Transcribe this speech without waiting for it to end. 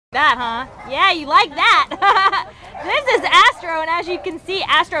That, huh? Yeah, you like that. This is Astro, and as you can see,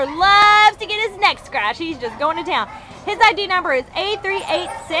 Astro loves to get his neck scratched. He's just going to town. His ID number is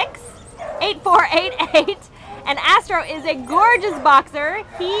A3868488, and Astro is a gorgeous boxer.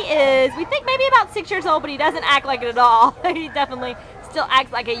 He is, we think, maybe about 6 years old, but he doesn't act like it at all. He definitely still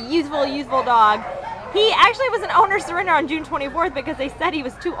acts like a useful dog. He actually was an owner surrender on June 24th because they said he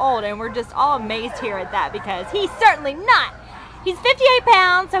was too old, and we're just all amazed here at that because he's certainly not. He's 58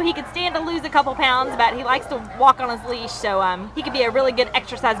 pounds, so he could stand to lose a couple pounds, but he likes to walk on his leash, so he could be a really good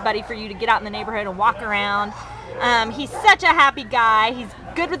exercise buddy for you to get out in the neighborhood and walk around. He's such a happy guy. He's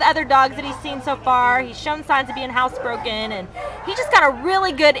good with other dogs that he's seen so far. He's shown signs of being housebroken, and he just got a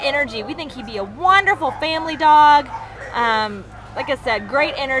really good energy. We think he'd be a wonderful family dog. Like I said,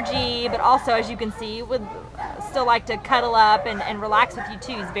 great energy, but also, as you can see, would still like to cuddle up and relax with you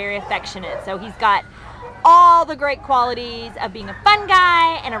too. He's very affectionate, so he's got all the great qualities of being a fun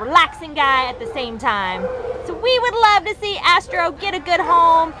guy and a relaxing guy at the same time. So we would love to see Astro get a good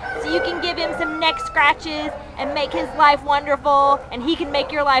home so you can give him some neck scratches and make his life wonderful, and he can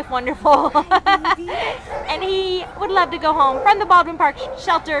make your life wonderful. And he would love to go home from the Baldwin Park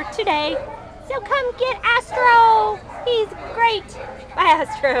shelter today. So come get Astro. He's great. Bye,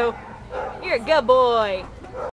 Astro. You're a good boy.